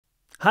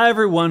Hi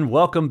everyone,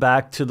 welcome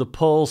back to The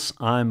Pulse.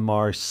 I'm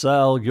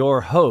Marcel,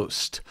 your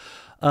host.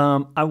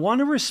 I want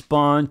to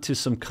respond to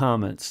some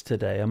comments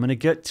today. I'm going to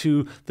get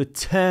to the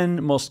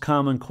 10 most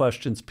common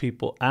questions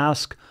people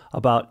ask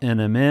about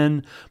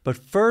NMN, but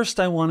first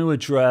I want to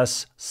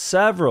address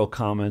several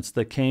comments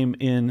that came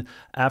in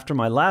after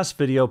my last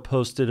video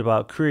posted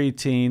about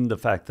creatine, the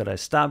fact that I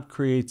stopped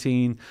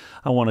creatine.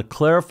 I want to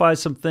clarify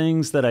some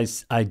things that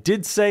I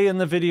did say in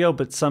the video,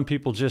 but some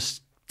people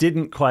just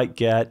didn't quite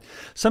get.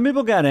 Some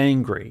people got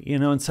angry,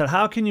 and said,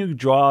 how can you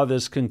draw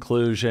this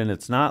conclusion?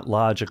 It's not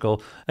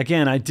logical.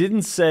 Again, I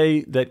didn't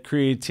say that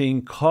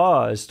creatine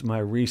caused my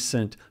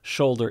recent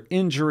shoulder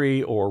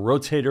injury or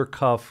rotator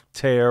cuff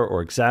tear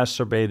or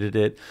exacerbated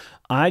it.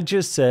 I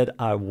just said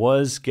I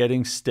was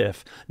getting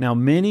stiff. Now,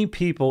 many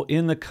people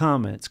in the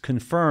comments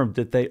confirmed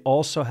that they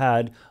also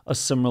had a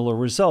similar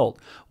result.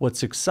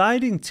 What's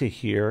exciting to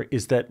hear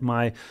is that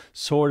my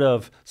sort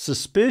of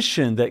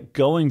suspicion that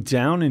going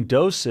down in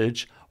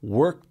dosage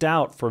worked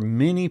out for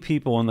many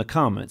people in the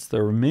comments.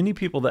 There were many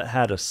people that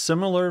had a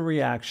similar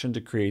reaction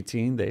to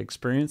creatine. They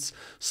experienced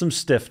some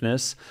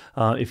stiffness.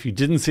 If you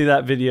didn't see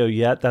that video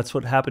yet, that's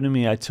what happened to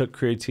me. I took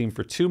creatine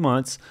for 2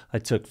 months. I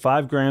took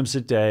 5 grams a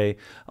day.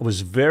 I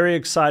was very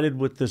excited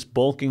with this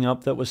bulking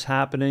up that was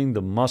happening.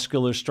 The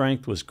muscular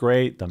strength was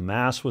great. The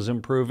mass was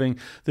improving.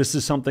 This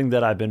is something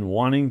that I've been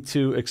wanting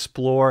to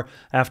explore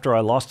after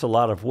I lost a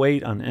lot of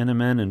weight on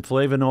NMN and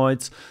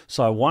flavonoids.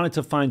 So I wanted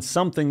to find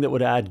something that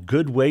would add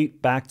good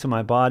weight back to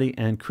my body,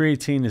 and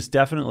creatine is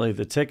definitely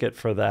the ticket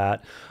for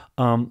that.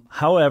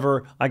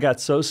 However, I got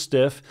so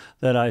stiff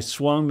that I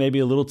swung maybe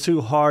a little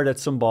too hard at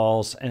some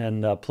balls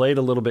and played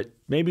a little bit,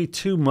 maybe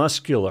too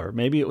muscular.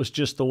 Maybe it was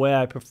just the way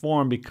I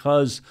performed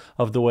because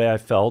of the way I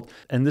felt,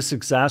 and this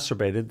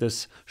exacerbated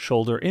this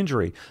shoulder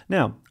injury.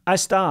 Now, I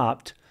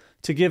stopped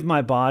to give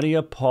my body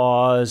a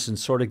pause and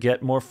sort of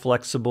get more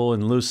flexible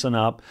and loosen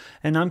up.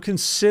 And I'm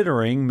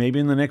considering maybe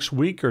in the next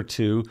week or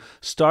two,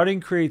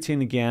 starting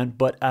creatine again,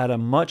 but at a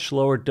much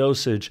lower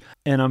dosage.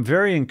 And I'm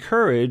very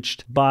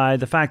encouraged by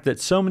the fact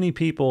that so many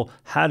people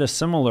had a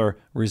similar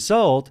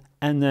result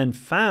and then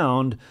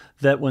found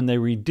that when they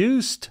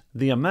reduced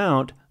the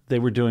amount, they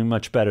were doing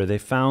much better. They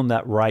found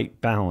that right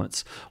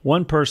balance.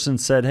 One person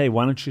said, hey,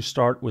 why don't you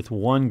start with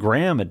 1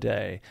 gram a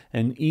day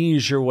and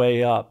ease your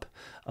way up?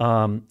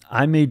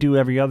 I may do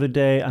every other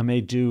day. I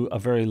may do a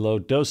very low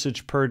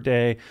dosage per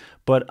day,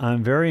 but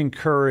I'm very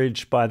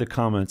encouraged by the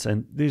comments.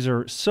 And these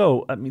are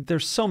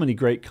there's so many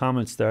great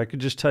comments there. I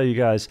could just tell you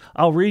guys,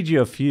 I'll read you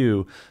a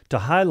few to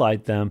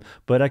highlight them,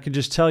 but I could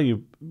just tell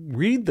you,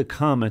 read the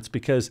comments,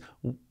 because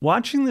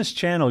watching this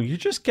channel, you're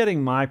just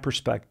getting my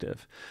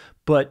perspective.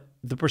 But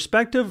the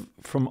perspective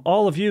from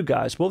all of you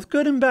guys, both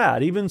good and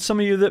bad, even some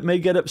of you that may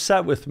get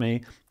upset with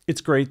me, it's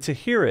great to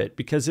hear it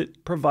because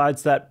it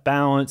provides that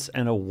balance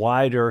and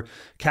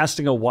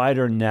casting a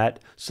wider net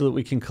so that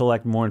we can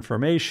collect more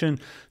information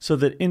so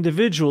that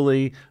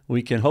individually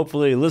we can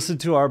hopefully listen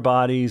to our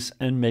bodies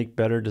and make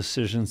better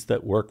decisions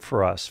that work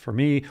for us. For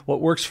me,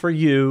 what works for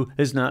you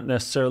is not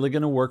necessarily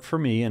going to work for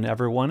me and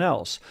everyone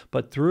else.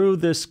 But through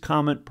this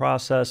comment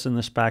process and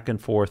this back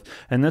and forth,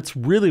 and that's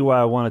really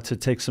why I wanted to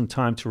take some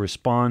time to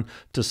respond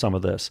to some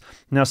of this.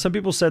 Now, some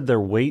people said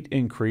their weight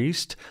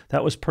increased.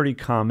 That was pretty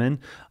common.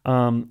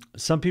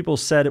 Some people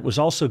said it was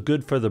also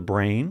good for the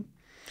brain.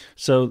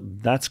 So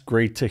that's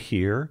great to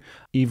hear.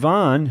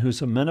 Yvonne,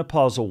 who's a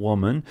menopausal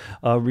woman,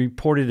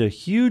 reported a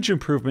huge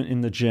improvement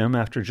in the gym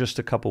after just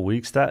a couple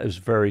weeks. That is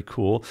very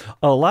cool.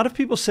 A lot of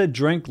people said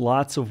drink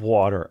lots of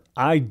water.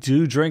 I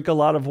do drink a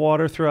lot of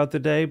water throughout the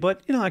day,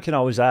 but I can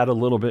always add a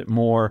little bit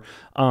more.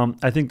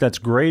 I think that's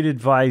great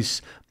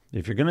advice.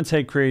 If you're going to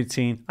take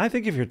creatine, I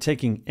think if you're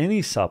taking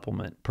any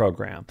supplement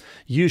program,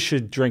 you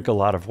should drink a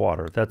lot of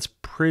water. That's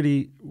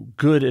pretty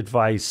good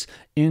advice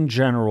in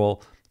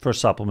general for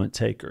supplement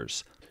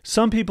takers.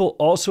 Some people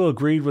also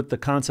agreed with the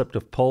concept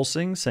of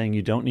pulsing, saying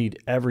you don't need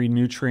every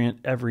nutrient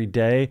every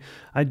day.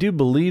 I do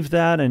believe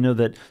that. I know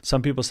that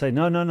some people say,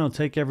 no,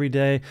 take every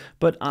day.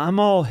 But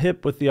I'm all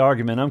hip with the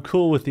argument. I'm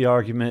cool with the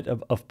argument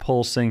of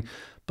pulsing.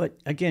 But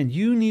again,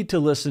 you need to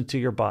listen to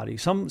your body.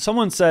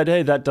 Someone said,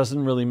 hey, that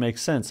doesn't really make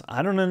sense.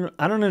 I don't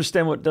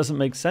understand what doesn't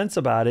make sense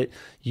about it.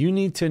 You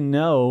need to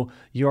know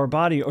your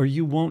body or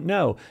you won't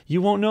know.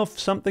 You won't know if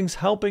something's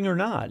helping or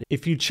not.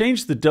 If you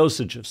change the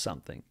dosage of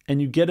something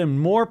and you get a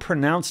more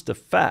pronounced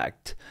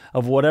effect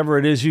of whatever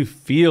it is you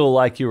feel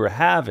like you were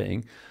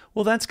having,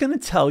 well, that's going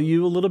to tell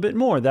you a little bit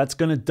more. That's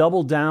going to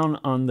double down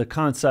on the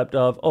concept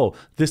of, oh,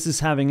 this is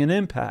having an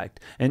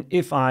impact. And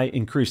if I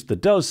increase the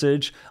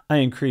dosage, I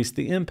increase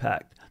the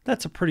impact.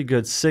 That's a pretty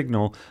good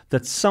signal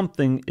that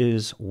something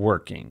is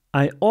working.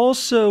 I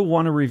also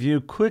want to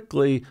review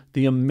quickly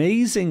the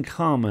amazing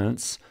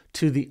comments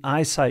to the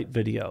eyesight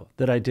video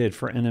that I did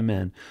for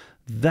NMN.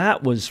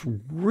 That was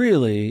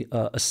really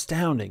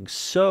astounding.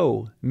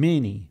 So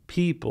many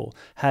people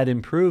had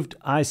improved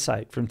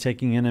eyesight from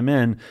taking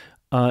NMN.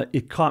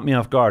 it caught me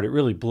off guard. It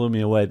really blew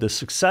me away. The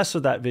success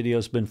of that video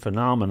has been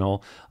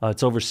phenomenal.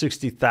 It's over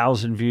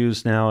 60,000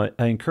 views now.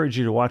 I encourage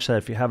you to watch that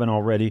if you haven't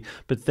already.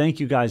 But thank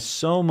you guys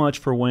so much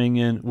for weighing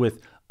in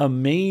with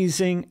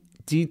amazing,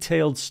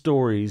 detailed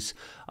stories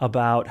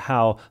about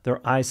how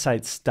their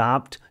eyesight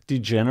stopped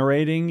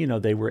degenerating. You know,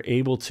 they were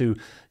able to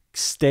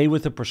stay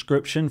with a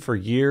prescription for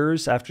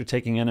years after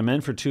taking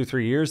NMN for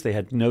 2-3 years. They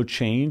had no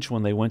change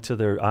when they went to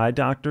their eye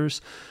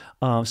doctors.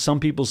 Some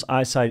people's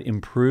eyesight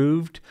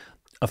improved.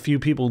 A few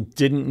people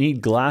didn't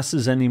need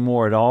glasses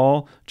anymore at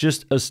all.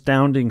 Just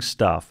astounding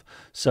stuff.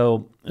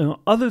 So,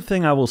 other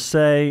thing I will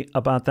say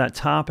about that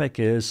topic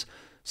is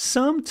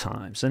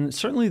sometimes, and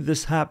certainly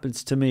this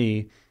happens to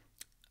me,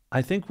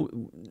 I think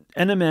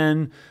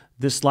NMN,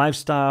 this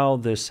lifestyle,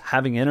 this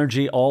having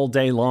energy all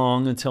day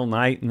long until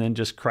night and then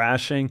just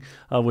crashing,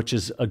 which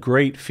is a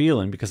great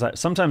feeling, because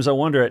sometimes I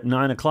wonder at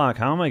 9 o'clock,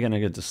 how am I going to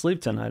get to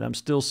sleep tonight? I'm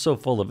still so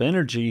full of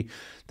energy.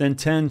 Then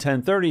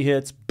 10:30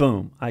 hits,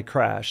 boom, I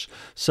crash.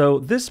 So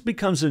this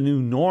becomes a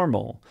new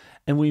normal,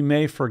 and we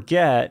may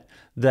forget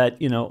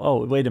that, you know,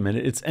 oh, wait a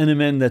minute, it's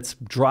NMN that's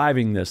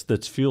driving this,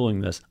 that's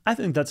fueling this. I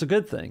think that's a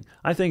good thing.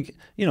 I think,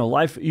 you know,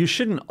 life, you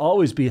shouldn't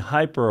always be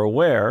hyper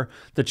aware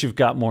that you've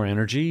got more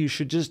energy. You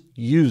should just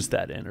use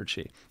that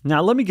energy.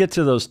 Now, let me get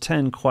to those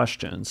 10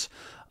 questions.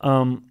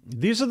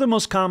 These are the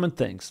most common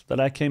things that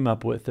I came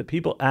up with that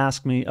people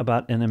ask me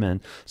about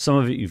NMN. Some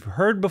of it you've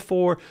heard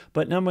before,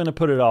 but now I'm going to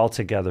put it all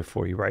together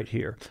for you right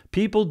here.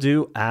 People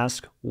do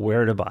ask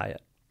where to buy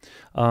it.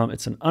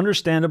 It's an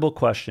understandable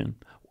question.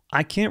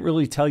 I can't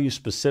really tell you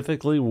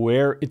specifically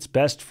where it's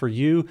best for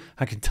you.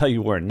 I can tell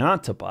you where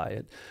not to buy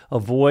it.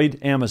 Avoid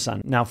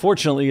Amazon. Now,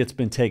 fortunately, it's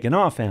been taken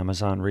off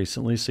Amazon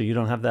recently, so you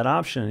don't have that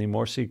option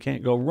anymore, so you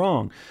can't go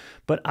wrong.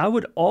 But I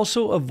would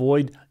also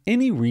avoid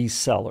any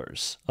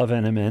resellers of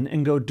NMN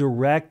and go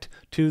direct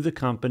to the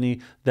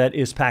company that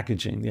is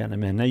packaging the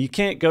NMN. Now, you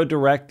can't go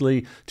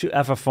directly to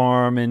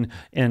FFarm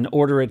and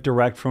order it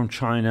direct from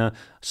China.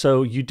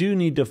 So you do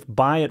need to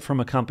buy it from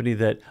a company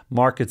that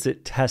markets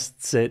it,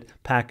 tests it,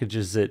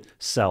 packages it,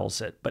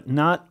 sells it, but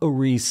not a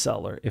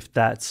reseller, if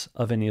that's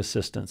of any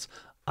assistance.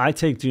 I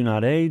take Do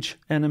Not Age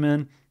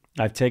NMN.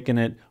 I've taken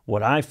it,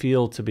 what I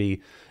feel to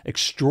be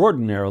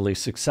extraordinarily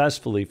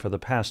successfully for the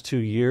past 2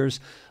 years.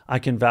 I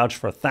can vouch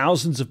for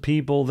thousands of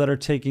people that are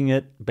taking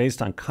it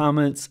based on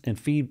comments and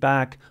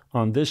feedback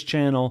on this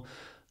channel.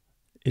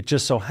 It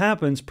just so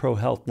happens Pro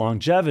Health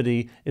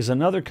Longevity is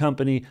another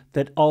company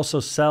that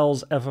also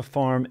sells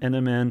FFarm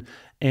NMN,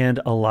 and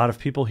a lot of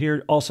people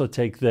here also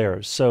take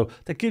theirs. So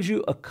that gives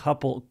you a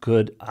couple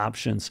good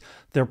options.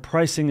 Their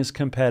pricing is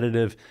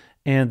competitive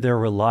and they're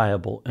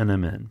reliable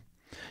NMN.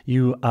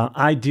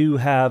 I do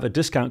have a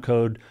discount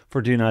code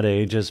for Do Not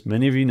Age, as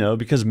many of you know,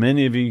 because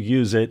many of you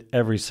use it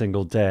every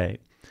single day.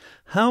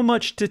 How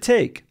much to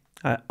take?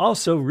 I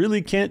also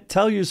really can't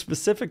tell you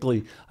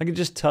specifically. I can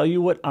just tell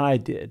you what I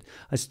did.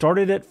 I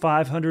started at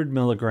 500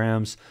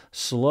 milligrams,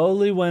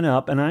 slowly went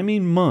up, and I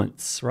mean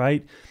months,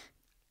 right?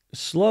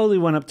 Slowly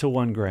went up to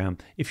 1 gram.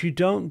 If you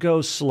don't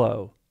go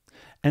slow,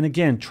 and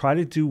again, try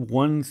to do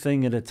one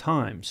thing at a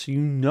time so you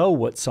know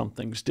what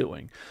something's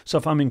doing. So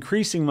if I'm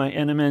increasing my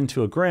NMN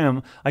to 1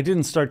 gram, I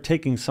didn't start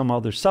taking some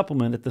other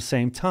supplement at the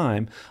same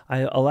time. I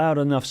allowed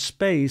enough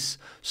space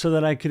so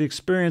that I could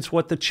experience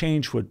what the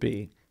change would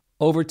be.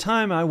 Over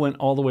time, I went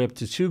all the way up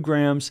to 2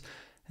 grams,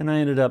 and I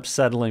ended up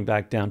settling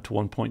back down to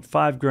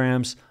 1.5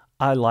 grams.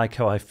 I like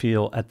how I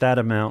feel at that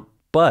amount.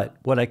 But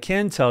what I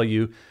can tell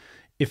you,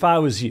 if I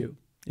was you,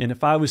 and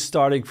if I was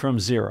starting from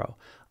 0,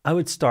 I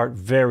would start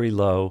very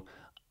low,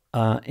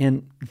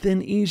 and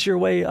then ease your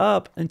way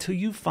up until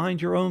you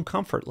find your own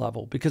comfort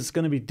level, because it's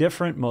going to be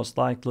different, most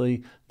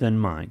likely, than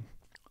mine.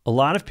 A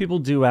lot of people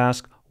do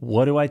ask,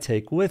 what do I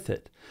take with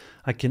it?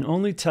 I can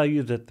only tell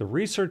you that the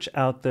research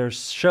out there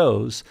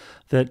shows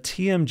that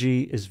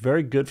TMG is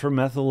very good for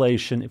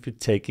methylation if you're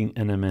taking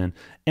NMN.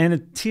 And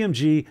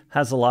TMG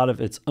has a lot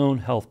of its own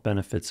health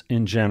benefits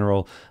in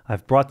general.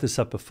 I've brought this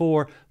up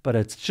before, but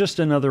it's just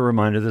another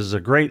reminder. This is a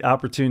great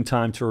opportune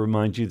time to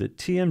remind you that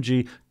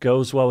TMG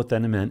goes well with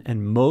NMN,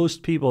 and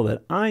most people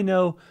that I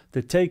know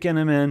that take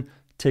NMN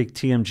take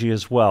TMG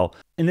as well.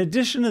 In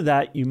addition to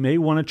that, you may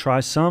want to try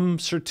some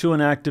sirtuin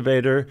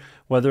activator,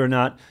 whether or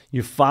not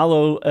you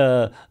follow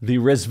the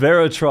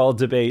resveratrol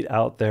debate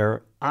out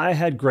there. I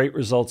had great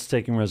results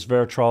taking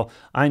resveratrol.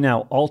 I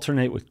now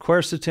alternate with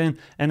quercetin,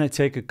 and I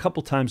take a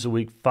couple times a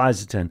week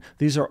fisetin.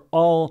 These are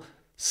all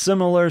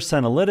similar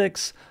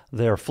senolytics.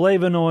 They're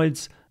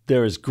flavonoids.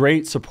 There is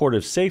great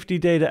supportive safety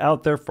data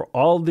out there for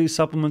all of these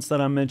supplements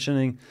that I'm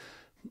mentioning.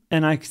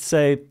 And I could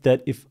say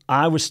that if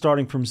I was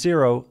starting from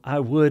 0, I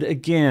would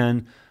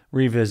again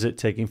revisit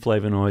taking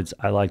flavonoids.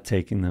 I like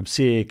taking them.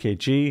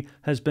 CAKG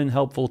has been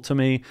helpful to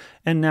me.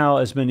 And now,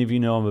 as many of you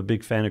know, I'm a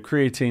big fan of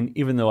creatine,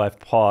 even though I've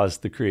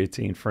paused the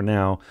creatine for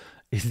now.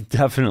 It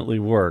definitely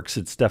works.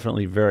 It's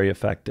definitely very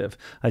effective.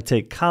 I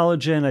take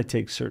collagen. I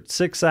take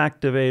SIRT6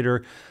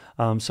 activator.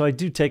 So I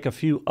do take a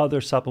few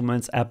other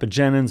supplements.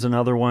 Apigenin's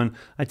another one.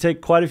 I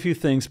take quite a few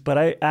things, but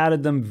I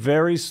added them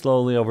very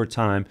slowly over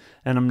time,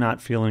 and I'm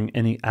not feeling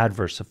any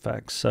adverse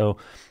effects. So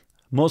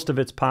most of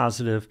it's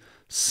positive.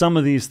 Some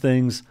of these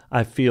things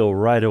I feel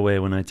right away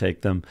when I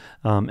take them.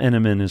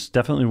 NMN is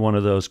definitely one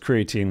of those.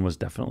 Creatine was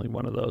definitely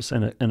one of those,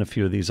 and a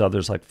few of these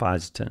others like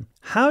Fisetin.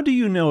 How do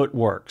you know it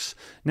works?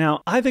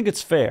 Now, I think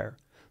it's fair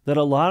that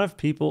a lot of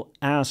people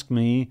ask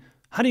me,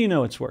 how do you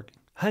know it's working?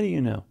 How do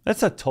you know?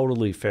 That's a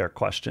totally fair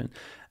question.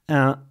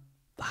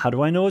 How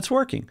do I know it's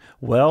working?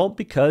 Well,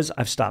 because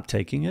I've stopped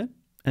taking it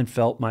and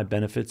felt my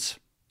benefits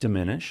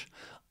diminish.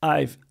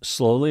 I've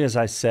slowly, as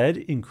I said,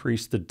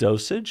 increased the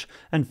dosage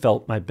and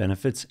felt my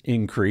benefits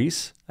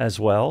increase as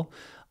well.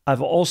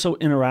 I've also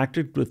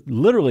interacted with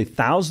literally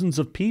thousands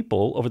of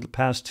people over the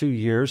past 2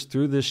 years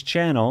through this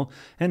channel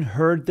and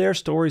heard their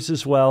stories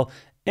as well.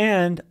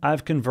 And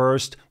I've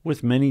conversed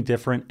with many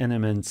different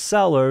NMN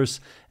sellers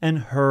and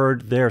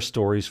heard their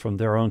stories from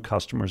their own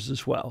customers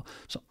as well.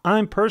 So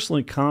I'm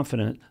personally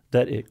confident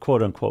that it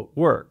quote unquote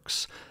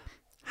works.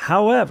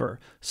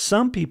 However,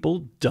 some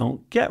people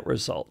don't get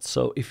results.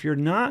 So if you're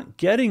not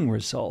getting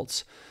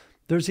results,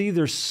 there's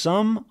either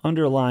some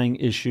underlying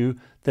issue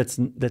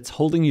that's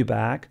holding you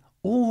back,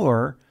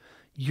 or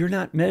you're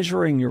not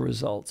measuring your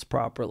results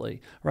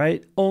properly,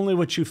 right? Only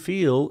what you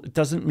feel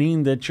doesn't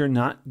mean that you're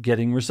not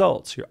getting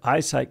results. Your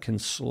eyesight can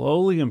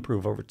slowly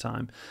improve over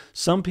time.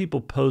 Some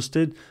people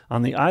posted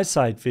on the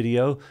eyesight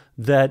video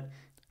that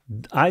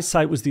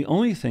eyesight was the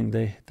only thing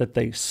that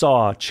they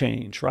saw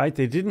change, right?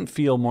 They didn't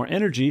feel more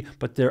energy,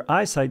 but their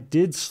eyesight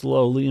did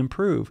slowly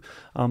improve.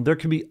 There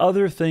can be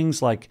other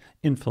things like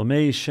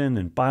inflammation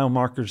and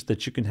biomarkers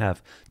that you can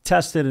have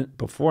tested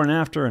before and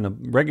after in a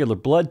regular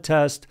blood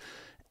test.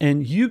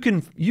 And you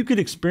can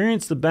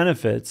experience the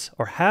benefits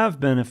or have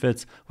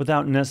benefits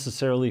without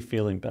necessarily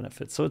feeling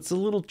benefits. So it's a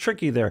little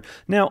tricky there.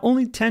 Now,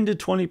 only 10 to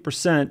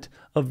 20%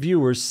 of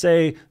viewers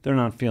say they're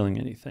not feeling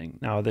anything.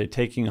 Now, are they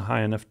taking a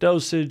high enough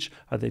dosage?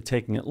 Are they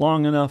taking it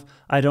long enough?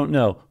 I don't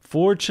know.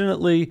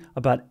 Fortunately,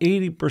 about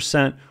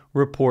 80%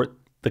 report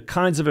the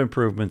kinds of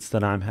improvements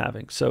that I'm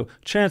having. So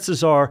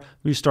chances are,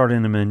 if you start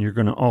NMN, you're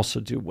going to also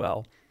do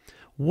well.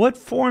 What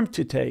form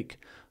to take?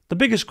 The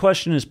biggest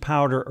question is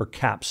powder or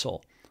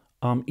capsule.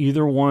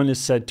 Either one is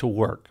said to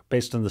work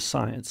based on the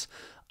science.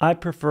 I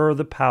prefer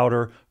the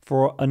powder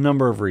for a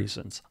number of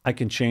reasons. I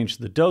can change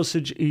the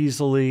dosage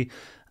easily.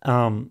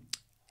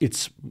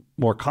 It's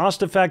more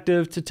cost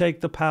effective to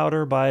take the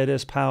powder, buy it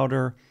as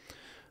powder.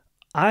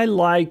 I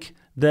like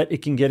that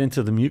it can get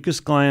into the mucus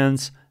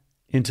glands,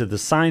 into the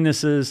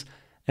sinuses,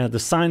 and the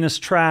sinus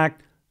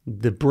tract,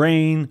 the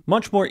brain,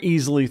 much more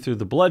easily through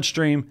the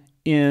bloodstream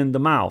in the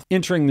mouth.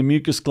 Entering the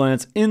mucus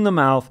glands in the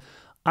mouth,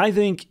 I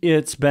think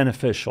it's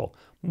beneficial.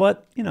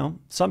 But,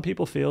 some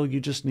people feel you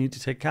just need to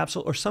take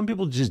capsule, or some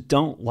people just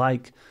don't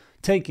like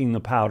taking the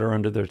powder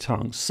under their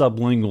tongue,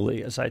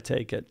 sublingually as I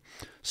take it.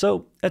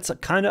 So it's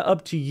kind of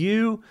up to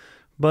you,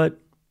 but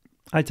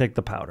I take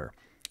the powder.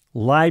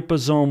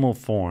 Liposomal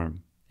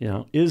form,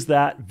 is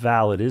that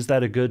valid? Is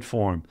that a good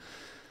form?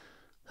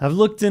 I've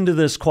looked into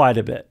this quite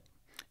a bit,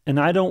 and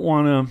I don't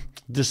want to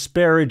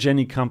disparage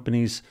any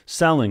companies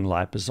selling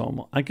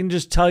liposomal. I can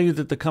just tell you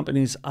that the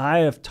companies I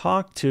have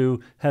talked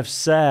to have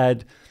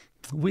said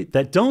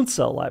that don't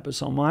sell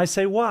liposomal. I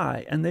say,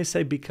 why? And they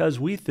say, because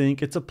we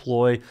think it's a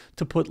ploy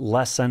to put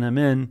less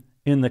NMN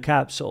in the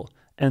capsule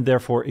and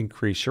therefore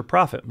increase your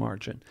profit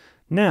margin.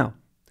 Now,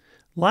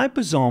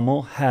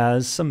 liposomal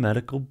has some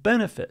medical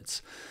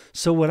benefits.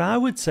 So what I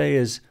would say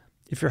is,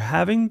 if you're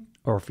having,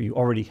 or if you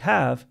already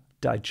have,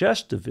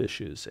 digestive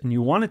issues and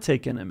you want to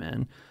take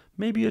NMN,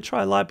 maybe you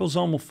try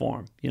liposomal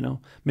form,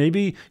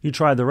 Maybe you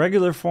try the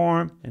regular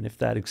form, and if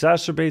that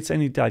exacerbates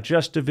any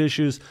digestive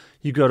issues,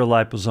 you go to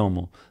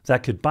liposomal.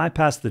 That could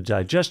bypass the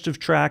digestive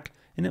tract,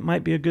 and it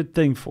might be a good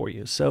thing for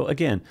you. So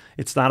again,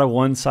 it's not a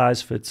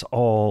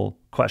one-size-fits-all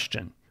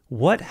question.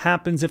 What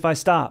happens if I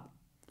stop?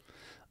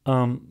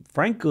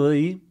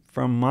 Frankly,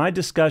 from my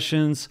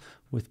discussions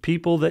with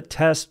people that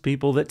test,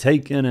 people that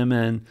take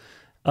NMN,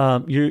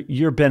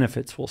 your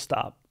benefits will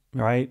stop,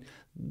 right?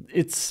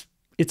 It's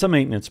a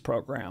maintenance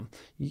program.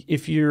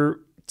 If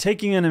you're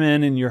taking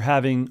NMN and you're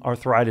having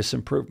arthritis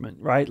improvement,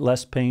 right?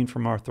 Less pain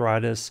from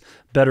arthritis,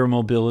 better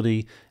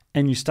mobility,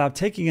 and you stop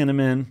taking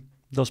NMN,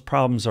 those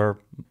problems are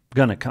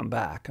going to come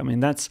back. I mean,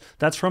 that's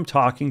from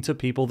talking to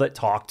people that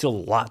talk to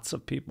lots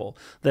of people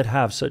that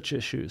have such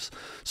issues.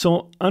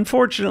 So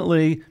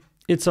unfortunately,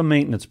 it's a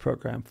maintenance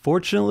program.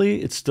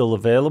 Fortunately, it's still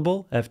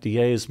available.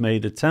 FDA has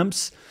made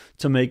attempts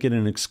to make it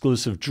an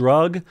exclusive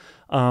drug,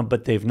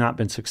 but they've not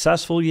been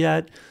successful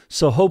yet.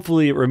 So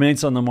hopefully it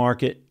remains on the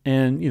market,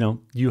 and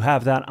you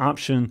have that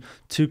option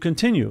to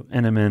continue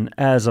NMN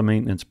as a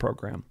maintenance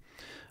program.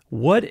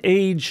 What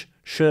age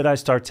should I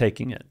start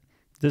taking it?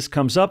 This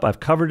comes up. I've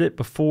covered it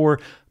before,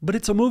 but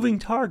it's a moving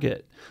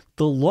target.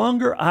 The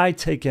longer I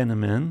take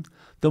NMN,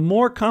 the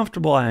more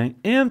comfortable I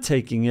am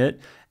taking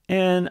it.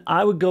 And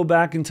I would go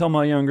back and tell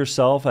my younger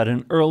self at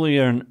an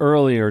earlier and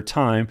earlier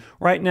time,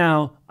 right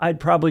now, I'd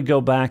probably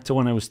go back to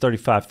when I was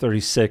 35,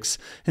 36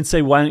 and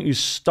say, why don't you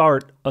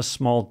start a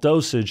small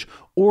dosage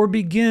or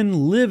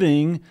begin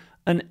living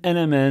an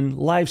NMN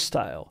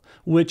lifestyle,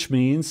 which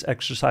means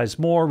exercise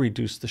more,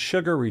 reduce the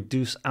sugar,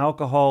 reduce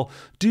alcohol,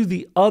 do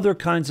the other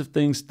kinds of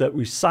things that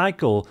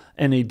recycle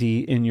NAD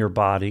in your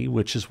body,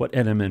 which is what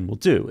NMN will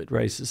do. It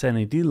raises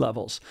NAD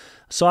levels.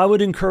 So I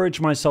would encourage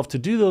myself to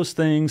do those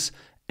things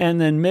and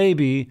then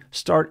maybe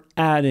start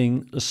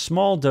adding a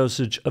small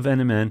dosage of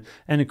NMN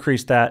and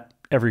increase that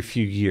every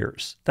few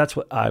years. That's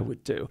what I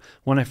would do.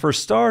 When I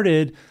first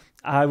started,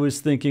 I was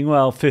thinking,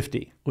 well,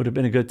 50 would have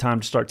been a good time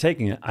to start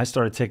taking it. I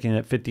started taking it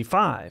at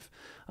 55,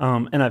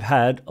 and I've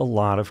had a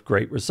lot of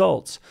great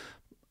results.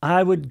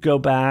 I would go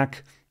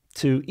back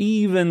to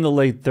even the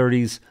late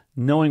 30s,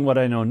 knowing what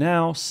I know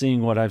now,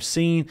 seeing what I've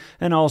seen,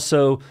 and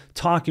also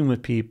talking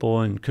with people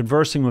and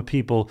conversing with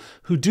people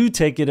who do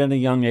take it at a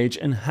young age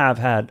and have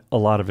had a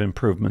lot of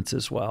improvements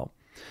as well.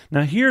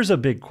 Now, here's a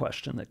big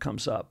question that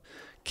comes up.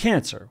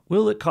 Cancer.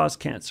 Will it cause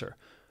cancer?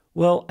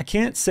 Well, I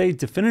can't say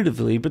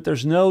definitively, but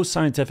there's no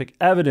scientific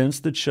evidence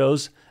that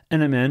shows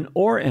NMN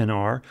or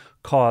NR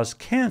cause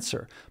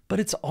cancer. But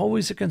it's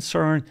always a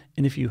concern.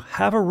 And if you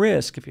have a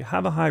risk, if you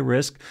have a high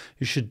risk,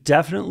 you should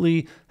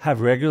definitely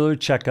have regular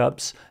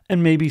checkups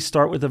and maybe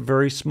start with a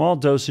very small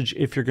dosage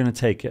if you're going to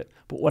take it.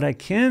 But what I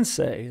can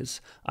say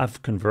is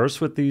I've conversed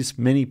with these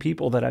many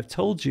people that I've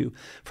told you.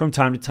 From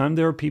time to time,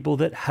 there are people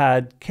that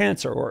had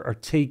cancer or are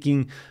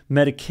taking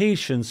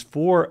medications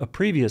for a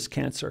previous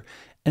cancer,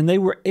 and they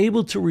were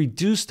able to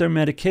reduce their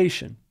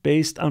medication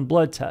based on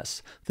blood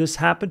tests. This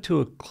happened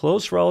to a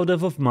close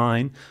relative of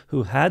mine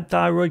who had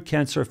thyroid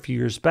cancer a few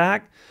years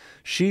back.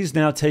 She's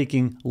now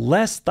taking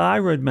less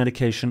thyroid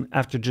medication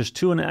after just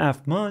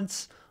 2.5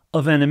 months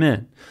of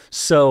NMN.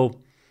 So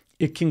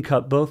it can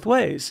cut both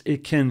ways.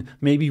 It can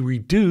maybe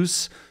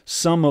reduce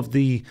some of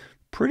the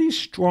pretty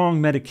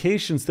strong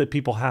medications that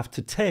people have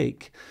to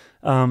take.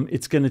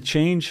 It's going to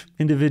change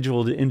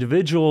individual to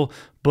individual,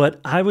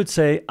 but I would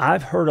say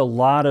I've heard a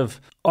lot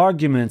of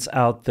arguments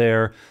out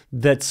there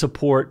that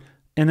support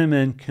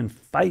NMN can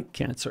fight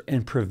cancer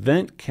and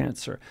prevent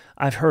cancer.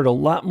 I've heard a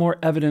lot more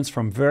evidence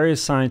from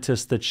various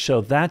scientists that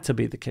show that to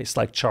be the case,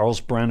 like Charles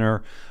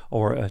Brenner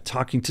or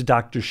talking to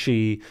Dr.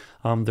 Shi.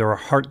 There are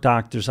heart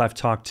doctors I've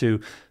talked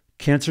to.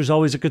 Cancer is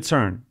always a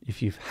concern.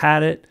 If you've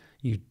had it,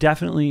 you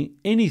definitely,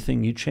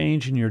 anything you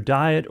change in your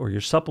diet or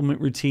your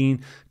supplement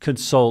routine,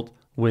 consult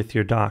with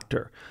your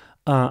doctor.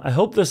 I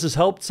hope this has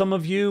helped some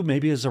of you,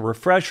 maybe as a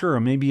refresher or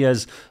maybe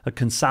as a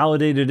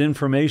consolidated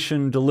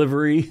information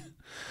delivery.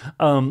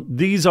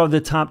 These are the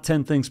top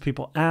 10 things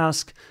people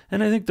ask,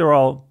 and I think they're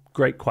all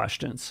great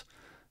questions.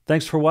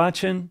 Thanks for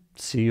watching.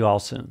 See you all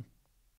soon.